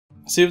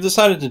So you've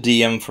decided to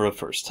DM for the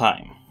first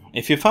time.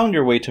 If you found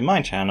your way to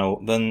my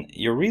channel, then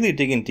you're really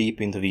digging deep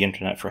into the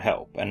internet for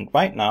help, and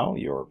right now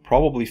you're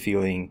probably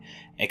feeling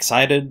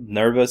excited,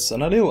 nervous,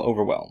 and a little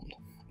overwhelmed.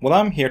 Well,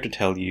 I'm here to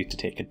tell you to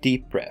take a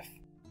deep breath.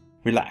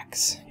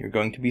 Relax, you're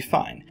going to be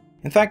fine.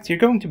 In fact, you're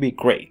going to be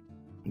great.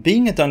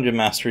 Being a Dungeon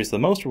Master is the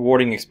most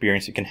rewarding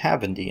experience you can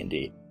have in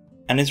D&D,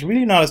 and it's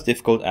really not as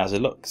difficult as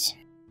it looks.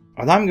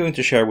 And I'm going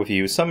to share with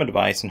you some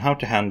advice on how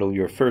to handle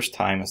your first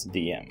time as a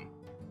DM.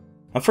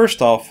 Now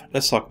first off,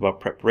 let's talk about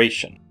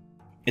preparation.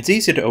 It's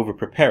easy to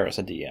over-prepare as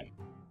a DM,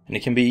 and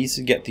it can be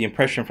easy to get the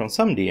impression from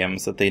some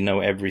DMs that they know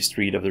every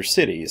street of their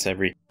cities,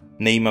 every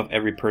name of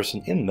every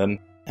person in them,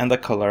 and the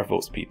color of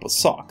those people's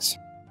socks.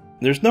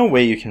 There's no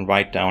way you can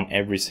write down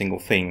every single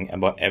thing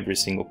about every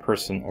single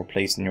person or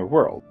place in your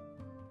world,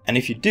 and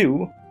if you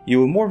do,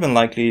 you will more than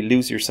likely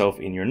lose yourself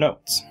in your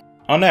notes.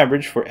 On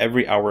average, for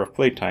every hour of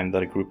playtime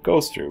that a group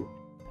goes through,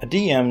 a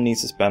DM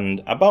needs to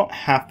spend about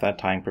half that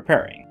time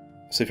preparing.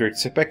 So if you're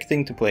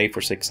expecting to play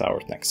for 6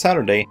 hours next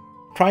Saturday,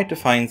 try to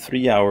find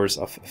 3 hours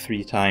of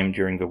free time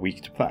during the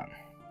week to plan.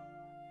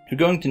 You're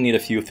going to need a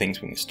few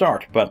things when you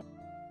start, but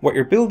what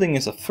you're building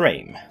is a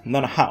frame,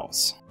 not a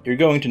house. You're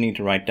going to need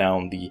to write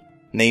down the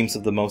names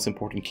of the most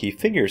important key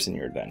figures in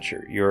your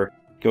adventure. You're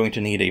going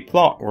to need a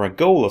plot or a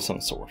goal of some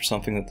sort,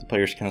 something that the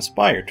players can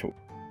aspire to.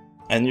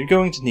 And you're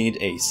going to need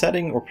a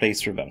setting or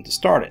place for them to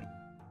start in.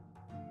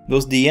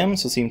 Those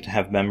DMs who seem to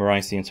have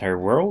memorized the entire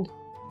world,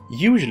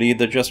 usually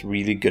they're just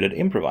really good at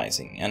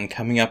improvising and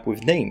coming up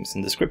with names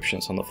and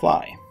descriptions on the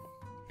fly.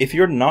 If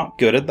you're not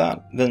good at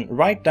that, then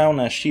write down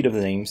a sheet of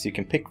names you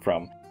can pick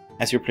from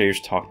as your players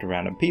talk to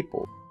random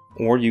people,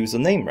 or use a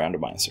name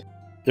randomizer.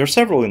 There are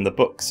several in the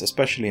books,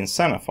 especially in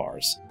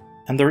Sanafars,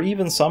 and there are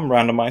even some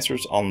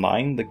randomizers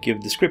online that give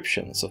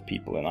descriptions of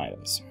people and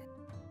items.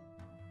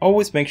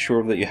 Always make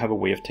sure that you have a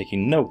way of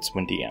taking notes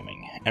when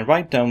DMing, and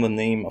write down the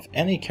name of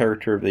any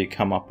character that you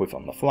come up with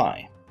on the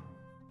fly.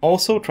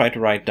 Also try to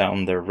write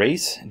down their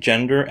race,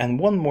 gender, and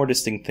one more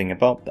distinct thing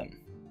about them.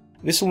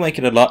 This will make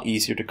it a lot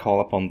easier to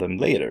call upon them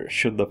later,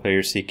 should the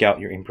players seek out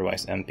your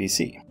improvised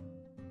NPC.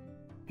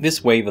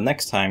 This way, the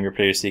next time your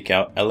players seek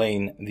out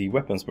Elaine, the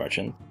weapons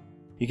merchant,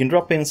 you can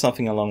drop in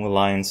something along the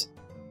lines,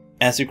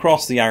 "As you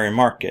cross the Iron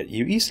Market,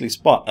 you easily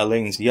spot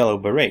Elaine's yellow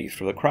beret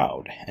through the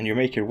crowd, and you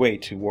make your way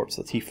towards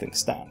the tiefling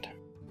stand."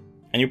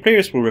 And your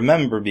players will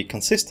remember the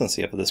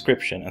consistency of the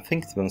description and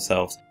think to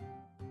themselves,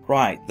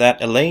 "Right,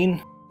 that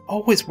Elaine?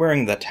 Always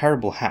wearing that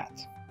terrible hat."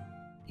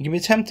 It can be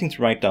tempting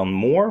to write down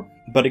more,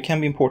 but it can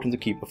be important to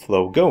keep a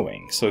flow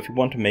going, so if you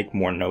want to make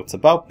more notes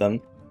about them,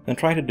 then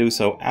try to do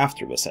so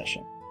after the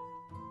session.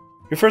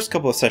 Your first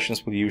couple of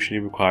sessions will usually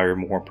require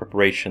more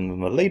preparation than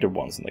the later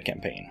ones in the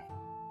campaign.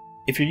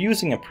 If you're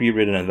using a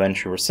pre-written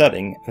adventure or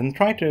setting, then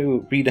try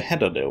to read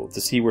ahead a little to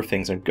see where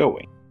things are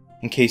going,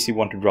 in case you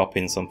want to drop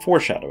in some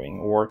foreshadowing,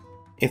 or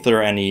if there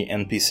are any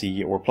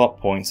NPC or plot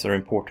points that are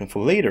important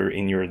for later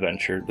in your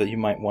adventure that you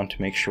might want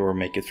to make sure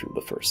make it through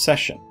the first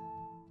session.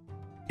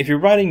 If you're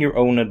writing your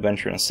own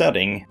adventure and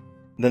setting,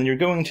 then you're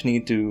going to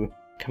need to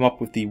come up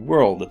with the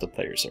world that the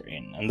players are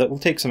in, and that will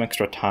take some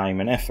extra time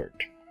and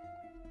effort.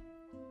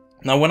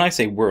 Now when I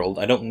say world,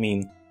 I don't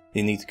mean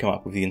you need to come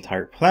up with the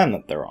entire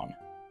planet they're on.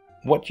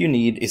 What you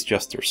need is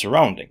just their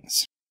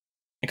surroundings.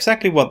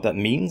 Exactly what that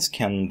means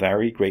can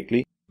vary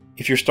greatly.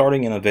 If you're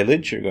starting in a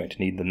village, you're going to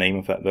need the name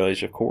of that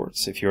village, of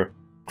course. If you're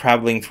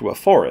traveling through a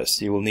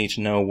forest, you will need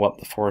to know what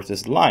the forest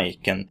is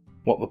like and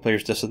what the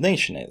player's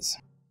destination is.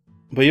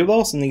 But you'll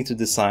also need to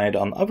decide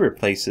on other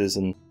places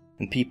and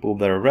people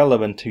that are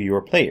relevant to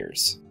your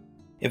players.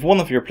 If one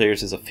of your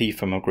players is a thief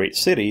from a great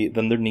city,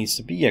 then there needs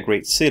to be a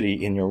great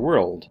city in your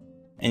world,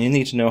 and you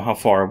need to know how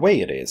far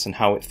away it is and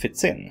how it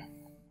fits in.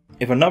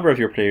 If another of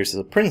your players is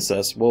a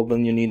princess, well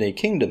then you need a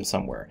kingdom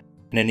somewhere,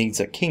 and it needs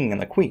a king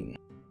and a queen.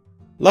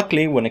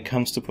 Luckily, when it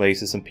comes to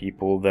places and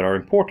people that are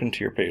important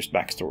to your players'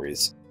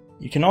 backstories,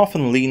 you can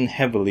often lean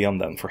heavily on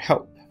them for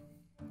help.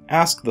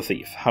 Ask the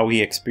thief how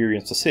he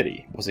experienced the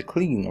city. Was it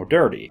clean or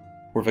dirty?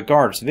 Were the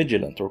guards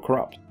vigilant or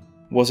corrupt?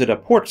 Was it a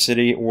port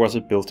city or was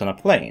it built on a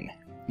plain?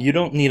 You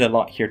don't need a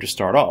lot here to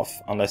start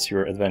off, unless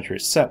your adventure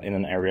is set in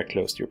an area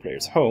close to your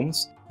players'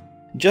 homes.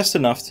 Just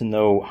enough to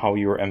know how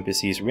your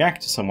NPCs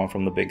react to someone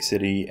from the big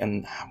city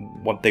and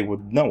what they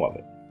would know of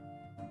it.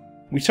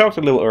 We talked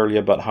a little earlier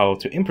about how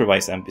to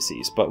improvise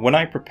NPCs, but when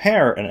I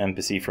prepare an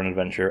NPC for an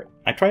adventure,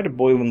 I try to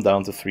boil them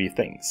down to 3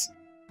 things.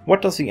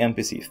 What does the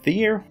NPC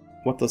fear?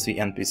 What does the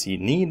NPC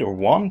need or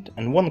want?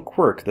 And one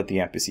quirk that the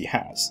NPC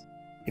has.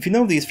 If you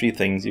know these 3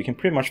 things, you can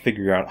pretty much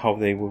figure out how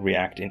they will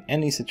react in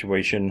any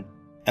situation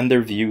and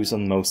their views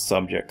on most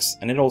subjects,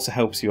 and it also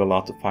helps you a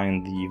lot to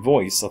find the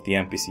voice of the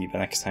NPC the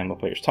next time the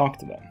players talk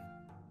to them.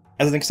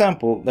 As an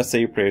example, let's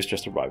say your players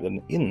just arrived at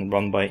an inn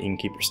run by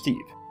innkeeper Steve.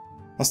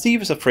 Now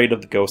Steve is afraid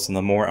of the ghosts in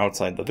the moor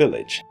outside the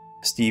village.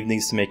 Steve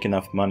needs to make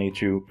enough money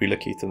to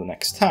relocate to the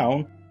next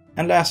town,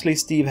 and lastly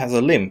Steve has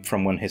a limp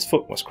from when his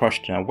foot was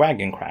crushed in a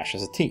wagon crash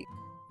as a teen.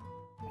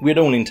 We had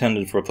only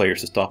intended for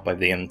players to stop by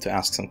the inn to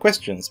ask some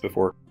questions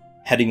before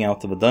heading out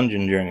to the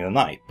dungeon during the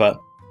night, but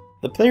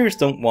the players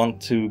don't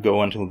want to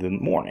go until the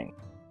morning.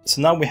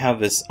 So now we have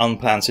this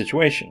unplanned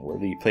situation where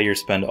the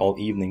players spend all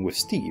evening with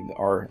Steve,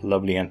 our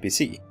lovely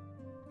NPC.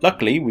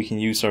 Luckily, we can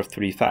use our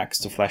 3 facts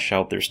to flesh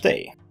out their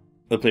stay.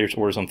 The players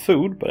order some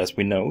food, but as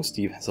we know,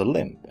 Steve has a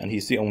limp, and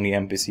he's the only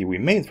NPC we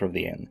made from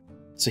the inn,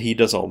 so he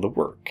does all the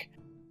work.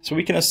 So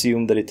we can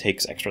assume that it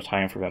takes extra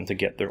time for them to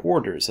get their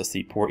orders as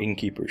the poor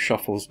innkeeper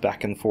shuffles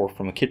back and forth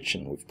from the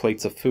kitchen with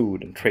plates of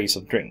food and trays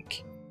of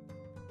drink.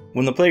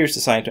 When the players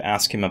decide to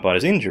ask him about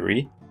his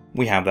injury,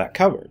 we have that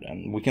covered,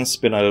 and we can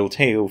spin a little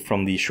tale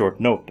from the short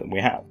note that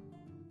we have.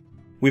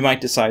 We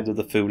might decide that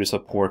the food is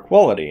of poor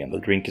quality and the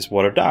drink is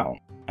watered down.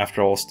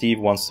 After all, Steve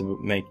wants to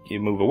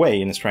move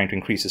away and is trying to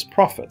increase his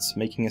profits.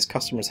 Making his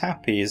customers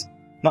happy is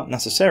not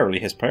necessarily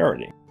his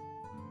priority.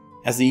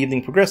 As the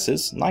evening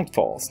progresses, night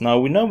falls. Now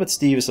we know that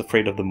Steve is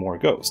afraid of the more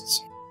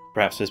ghosts.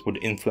 Perhaps this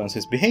would influence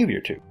his behavior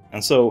too,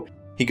 and so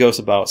he goes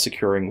about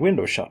securing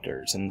window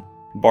shutters and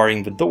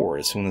barring the door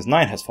as soon as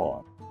night has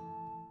fallen,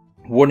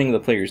 warning the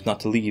players not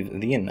to leave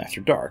the inn after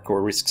dark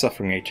or risk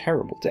suffering a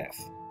terrible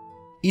death.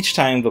 Each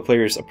time the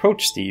players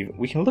approach Steve,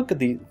 we can look at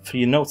the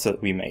 3 notes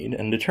that we made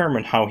and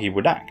determine how he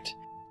would act.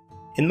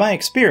 In my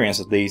experience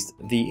at least,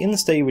 the inn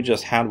stay we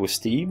just had with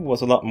Steve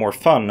was a lot more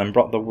fun and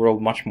brought the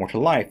world much more to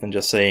life than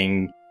just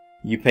saying,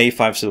 you pay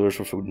 5 silvers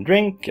for food and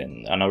drink,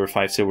 and another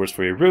 5 silvers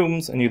for your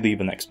rooms, and you leave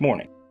the next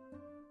morning.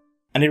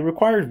 And it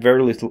required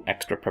very little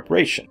extra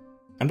preparation,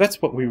 and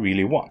that's what we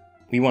really want.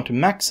 We want to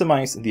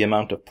maximize the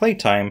amount of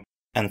playtime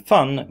and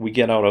fun we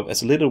get out of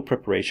as little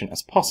preparation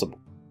as possible.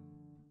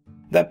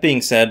 That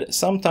being said,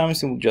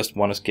 sometimes you'll just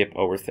want to skip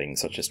over things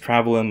such as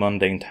travel and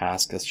mundane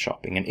tasks as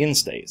shopping and inn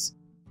stays.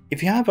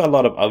 If you have a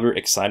lot of other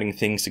exciting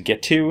things to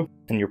get to,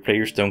 and your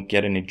players don't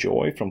get any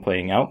joy from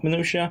playing out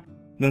minutia,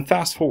 then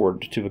fast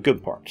forward to the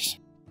good parts.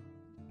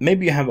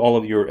 Maybe you have all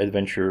of your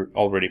adventure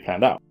already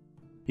planned out.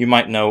 You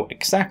might know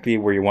exactly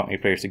where you want your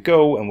players to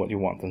go and what you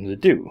want them to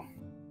do.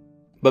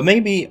 But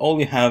maybe all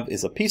you have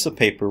is a piece of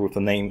paper with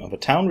the name of a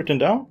town written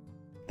down,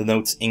 the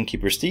notes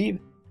Innkeeper Steve,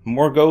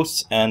 more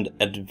ghosts, and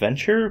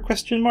adventure ?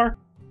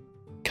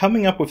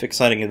 Coming up with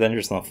exciting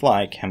adventures on the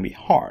fly can be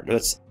hard.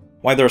 That's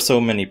why there are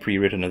so many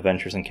pre-written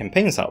adventures and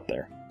campaigns out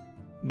there.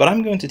 But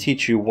I'm going to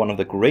teach you one of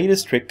the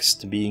greatest tricks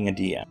to being a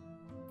DM.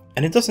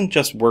 And it doesn't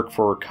just work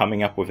for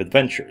coming up with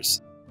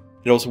adventures.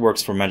 It also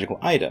works for magical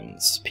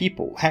items,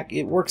 people, heck,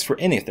 it works for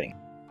anything.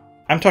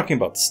 I'm talking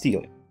about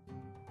stealing.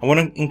 I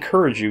want to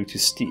encourage you to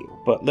steal,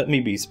 but let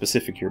me be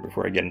specific here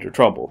before I get into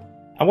trouble.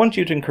 I want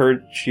you to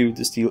encourage you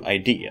to steal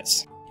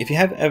ideas. If you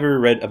have ever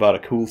read about a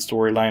cool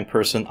storyline,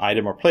 person,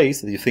 item, or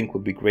place that you think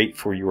would be great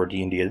for your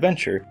D&D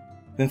adventure,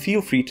 then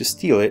feel free to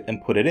steal it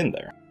and put it in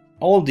there.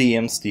 All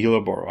DMs steal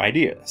or borrow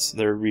ideas.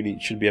 There really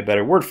should be a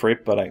better word for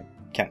it, but I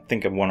can't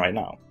think of one right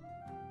now.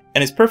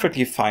 And it's a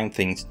perfectly fine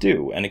thing to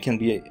do, and it can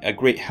be a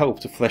great help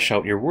to flesh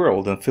out your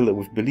world and fill it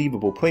with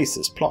believable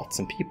places, plots,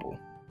 and people.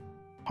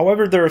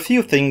 However, there are a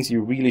few things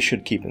you really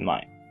should keep in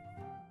mind.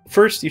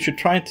 First, you should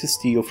try to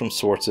steal from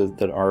sources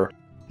that are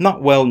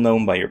not well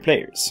known by your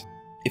players.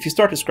 If you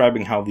start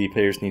describing how the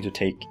players need to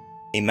take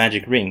a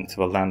magic ring to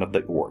the land of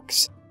the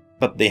orcs,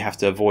 but they have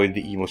to avoid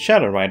the evil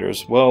shadow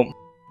riders, well,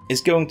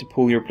 it's going to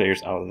pull your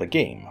players out of the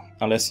game,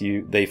 unless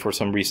they for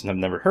some reason have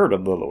never heard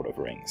of the Lord of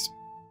the Rings.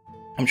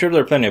 I'm sure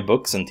there are plenty of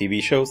books and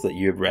TV shows that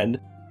you have read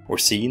or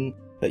seen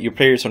that your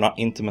players are not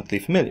intimately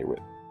familiar with.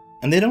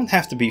 And they don't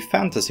have to be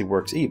fantasy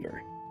works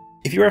either.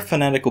 If you're a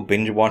fanatical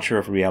binge watcher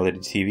of reality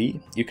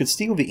TV, you could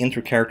steal the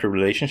inter-character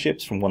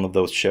relationships from one of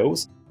those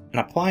shows and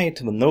apply it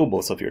to the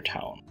nobles of your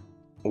town.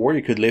 Or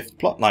you could lift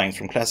plot lines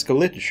from classical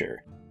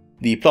literature.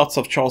 The plots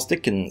of Charles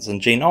Dickens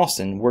and Jane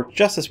Austen work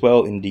just as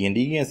well in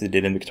D&D as they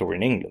did in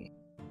Victorian England.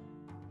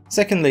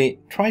 Secondly,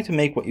 try to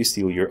make what you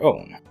steal your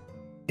own.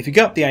 If you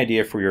got the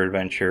idea for your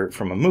adventure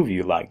from a movie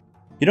you like,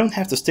 you don't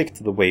have to stick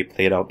to the way it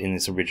played out in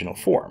its original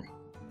form.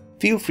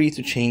 Feel free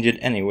to change it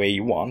any way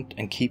you want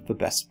and keep the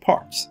best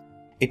parts.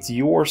 It's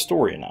your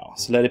story now,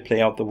 so let it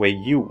play out the way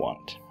you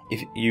want.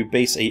 If you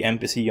base a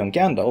NPC on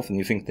Gandalf and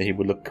you think that he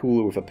would look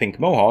cooler with a pink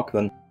mohawk,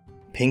 then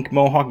pink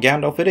mohawk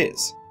Gandalf it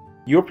is.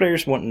 Your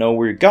players won't know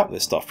where you got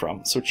this stuff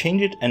from, so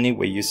change it any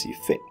way you see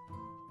fit.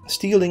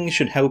 Stealing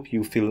should help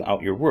you fill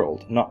out your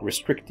world, not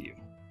restrict you.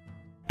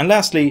 And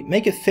lastly,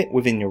 make it fit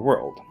within your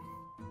world.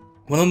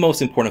 One of the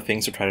most important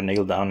things to try to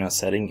nail down in a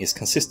setting is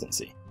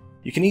consistency.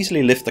 You can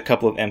easily lift a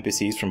couple of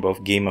NPCs from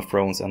both Game of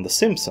Thrones and The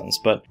Simpsons,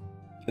 but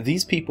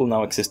these people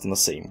now exist in the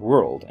same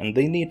world, and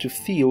they need to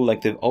feel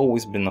like they've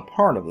always been a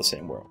part of the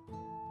same world.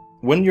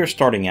 When you're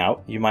starting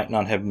out, you might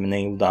not have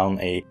nailed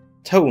down a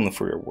tone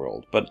for your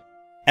world, but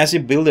as you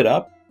build it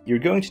up, you're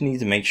going to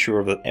need to make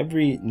sure that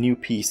every new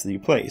piece that you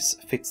place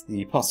fits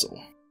the puzzle.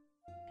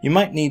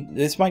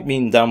 This might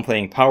mean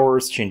downplaying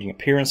powers, changing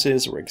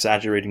appearances, or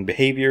exaggerating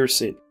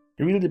behaviors. It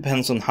really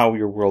depends on how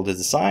your world is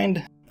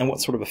designed and what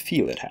sort of a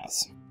feel it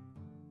has.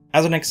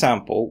 As an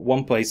example,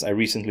 one place I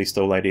recently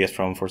stole ideas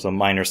from for some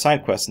minor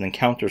side quests and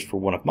encounters for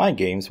one of my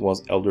games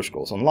was Elder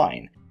Scrolls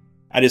Online.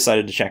 I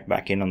decided to check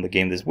back in on the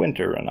game this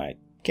winter, and I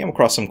came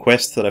across some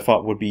quests that I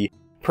thought would be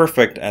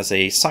perfect as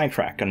a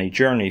sidetrack on a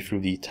journey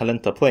through the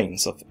Talenta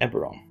plains of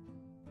Eberron.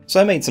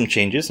 So I made some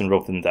changes and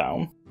wrote them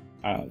down.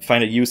 I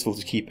find it useful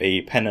to keep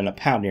a pen and a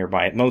pad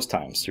nearby at most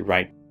times to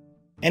write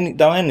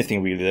down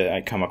anything really that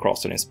I come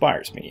across that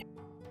inspires me,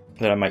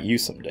 that I might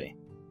use someday.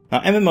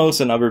 Now,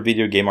 MMOs and other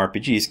video game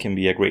RPGs can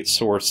be a great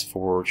source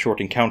for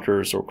short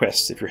encounters or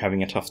quests if you're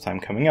having a tough time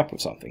coming up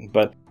with something,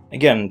 but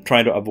again,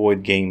 try to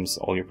avoid games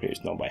all your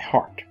players know by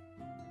heart.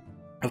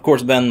 Of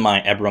course, then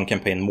my Eberron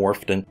campaign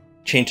morphed and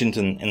changed into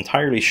an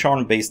entirely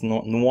charm-based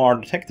noir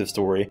detective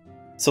story,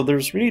 so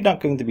there's really not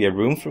going to be a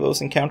room for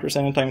those encounters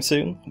anytime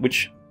soon,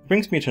 which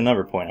brings me to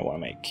another point I want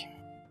to make.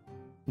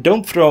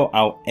 Don't throw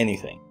out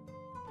anything.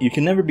 You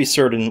can never be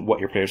certain what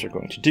your players are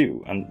going to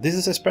do, and this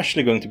is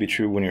especially going to be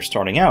true when you're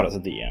starting out as a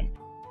DM.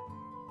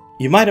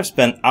 You might have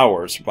spent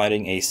hours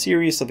writing a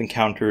series of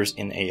encounters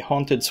in a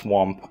haunted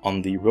swamp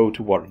on the road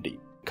to Waterdeep,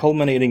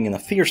 culminating in a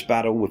fierce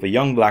battle with a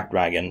young black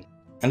dragon,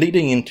 and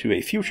leading into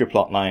a future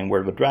plotline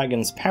where the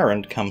dragon's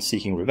parent comes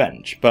seeking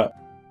revenge, but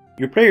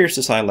your players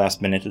decide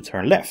last minute to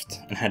turn left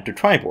and head to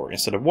Triboar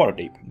instead of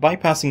Waterdeep,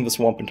 bypassing the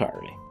swamp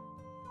entirely.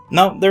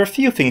 Now, there are a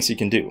few things you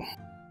can do,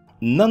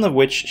 none of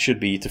which should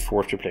be to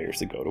force your players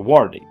to go to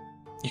Waterdeep.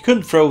 You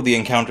could throw the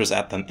encounters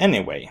at them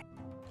anyway.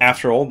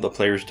 After all, the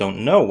players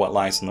don't know what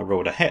lies on the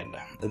road ahead.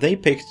 They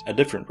picked a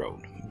different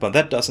road, but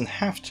that doesn't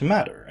have to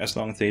matter, as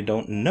long as they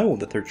don't know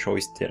that their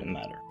choice didn't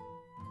matter.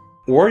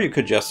 Or you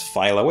could just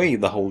file away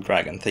the whole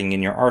dragon thing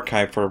in your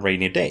archive for a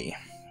rainy day.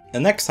 The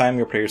next time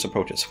your players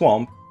approach a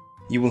swamp,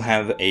 you will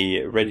have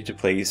a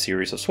ready-to-play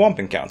series of swamp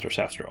encounters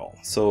after all,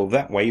 so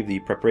that way the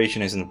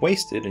preparation isn't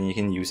wasted and you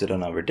can use it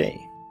another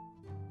day.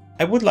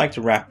 I would like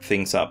to wrap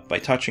things up by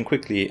touching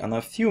quickly on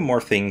a few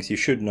more things you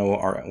should know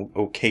are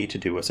okay to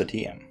do as a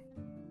DM.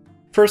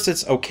 First,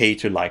 it's okay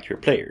to like your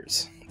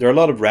players. There are a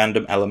lot of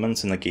random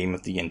elements in a game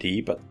of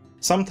D&D, but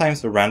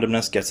sometimes the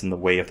randomness gets in the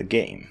way of the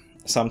game.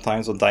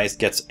 Sometimes the dice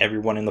gets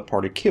everyone in the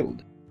party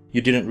killed.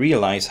 You didn't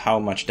realize how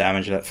much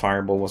damage that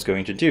fireball was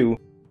going to do,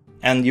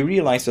 and you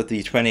realize that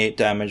the 28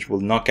 damage will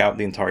knock out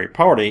the entire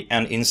party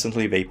and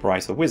instantly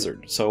vaporize the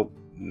wizard, so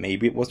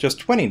maybe it was just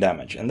 20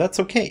 damage, and that's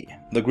okay.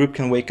 The group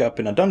can wake up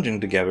in a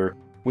dungeon together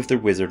with their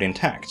wizard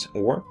intact,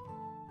 or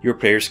your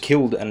players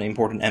killed an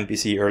important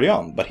NPC early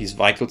on, but he's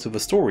vital to the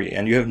story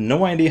and you have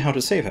no idea how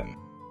to save him.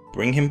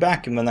 Bring him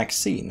back in the next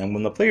scene, and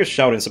when the players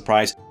shout in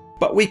surprise,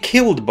 "But we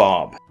killed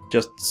Bob!"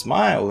 just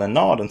smile and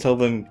nod and tell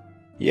them,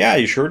 "Yeah,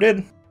 you sure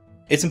did."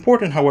 It's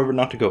important, however,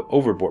 not to go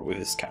overboard with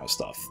this kind of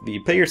stuff. The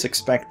players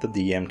expect the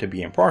DM to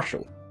be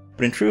impartial,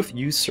 but in truth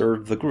you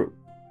serve the group.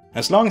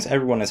 As long as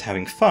everyone is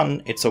having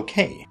fun, it's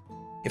okay.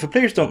 If the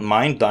players don't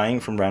mind dying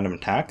from random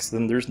attacks,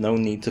 then there's no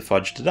need to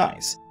fudge the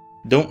dice.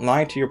 Don't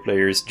lie to your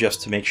players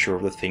just to make sure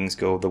that things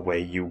go the way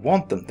you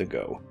want them to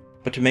go,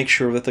 but to make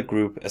sure that the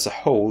group as a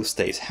whole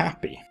stays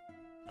happy.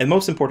 And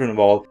most important of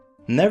all,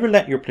 never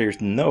let your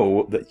players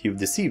know that you've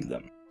deceived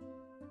them.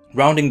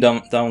 Rounding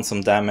down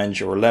some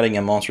damage or letting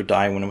a monster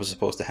die when it was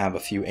supposed to have a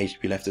few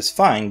HP left is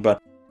fine,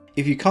 but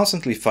if you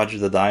constantly fudge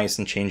the dice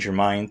and change your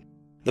mind,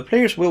 the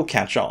players will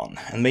catch on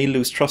and may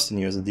lose trust in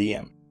you as a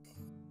DM.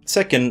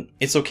 Second,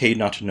 it's okay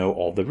not to know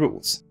all the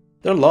rules.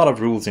 There are a lot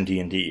of rules in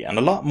D&D, and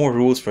a lot more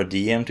rules for a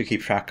DM to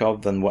keep track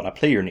of than what a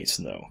player needs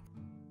to know.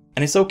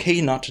 And it's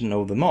okay not to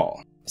know them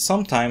all.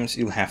 Sometimes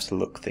you'll have to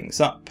look things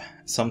up.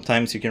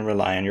 Sometimes you can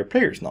rely on your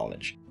players'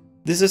 knowledge.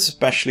 This is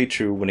especially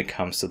true when it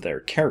comes to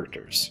their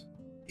characters.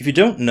 If you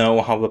don't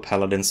know how the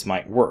Paladin's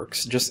might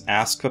works, just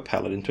ask the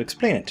Paladin to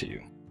explain it to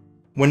you.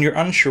 When you're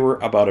unsure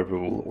about a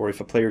rule, or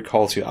if a player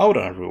calls you out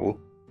on a rule,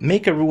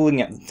 make a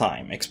ruling at the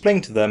time.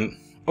 Explain to them,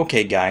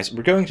 "Okay guys,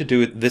 we're going to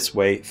do it this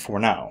way for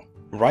now."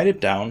 Write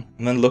it down,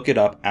 and then look it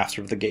up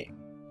after the game.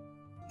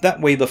 That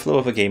way the flow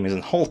of a game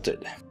isn't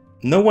halted.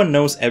 No one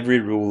knows every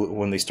rule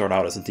when they start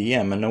out as a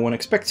DM, and no one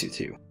expects you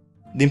to.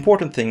 The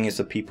important thing is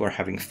that people are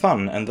having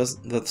fun, and thus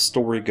that the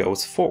story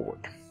goes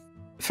forward.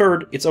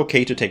 Third, it's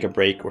okay to take a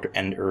break or to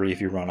end early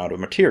if you run out of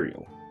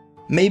material.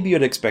 Maybe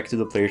you'd expected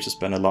the players to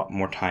spend a lot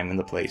more time in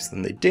the place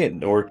than they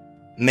did, or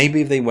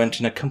maybe they went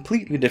in a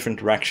completely different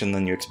direction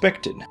than you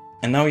expected,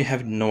 and now you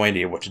have no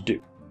idea what to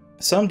do.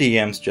 Some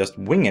DMs just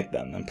wing it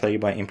then and play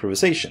by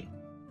improvisation,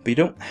 but you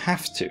don't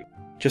have to.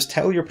 Just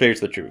tell your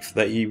players the truth,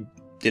 that you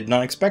did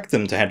not expect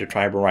them to head to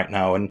Triboar right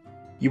now, and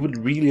you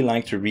would really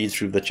like to read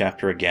through the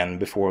chapter again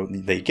before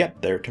they get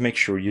there to make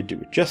sure you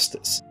do it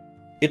justice.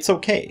 It's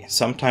okay,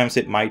 sometimes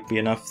it might be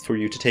enough for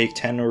you to take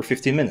 10 or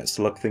 15 minutes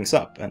to look things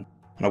up and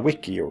on a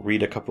wiki or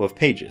read a couple of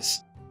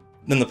pages.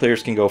 Then the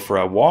players can go for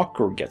a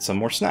walk or get some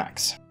more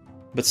snacks.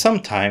 But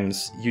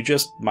sometimes you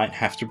just might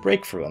have to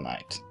break for the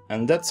night,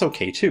 and that's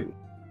okay too.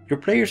 Your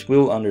players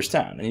will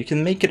understand, and you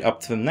can make it up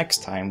to them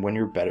next time when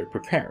you're better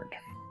prepared.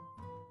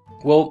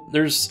 Well,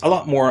 there's a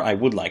lot more I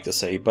would like to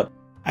say, but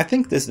I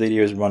think this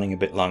video is running a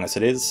bit long as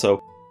it is,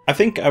 so I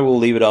think I will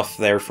leave it off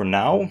there for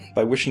now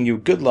by wishing you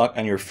good luck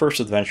on your first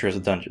adventure as a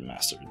Dungeon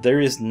Master.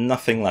 There is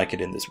nothing like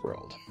it in this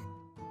world.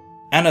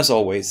 And as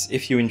always,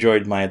 if you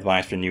enjoyed my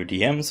advice for new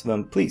DMs,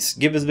 then please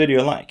give this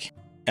video a like.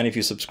 And if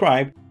you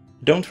subscribe,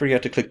 don't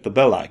forget to click the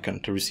bell icon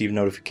to receive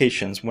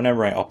notifications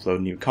whenever I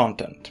upload new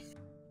content.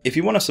 If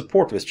you want to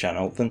support this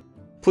channel, then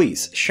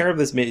please share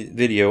this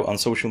video on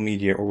social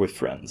media or with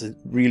friends. It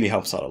really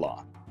helps out a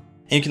lot.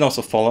 And you can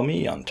also follow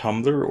me on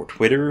Tumblr or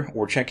Twitter,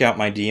 or check out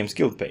my DM's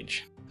Guild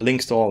page.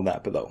 Links to all of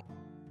that below.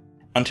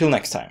 Until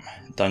next time,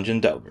 Dungeon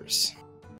Delvers.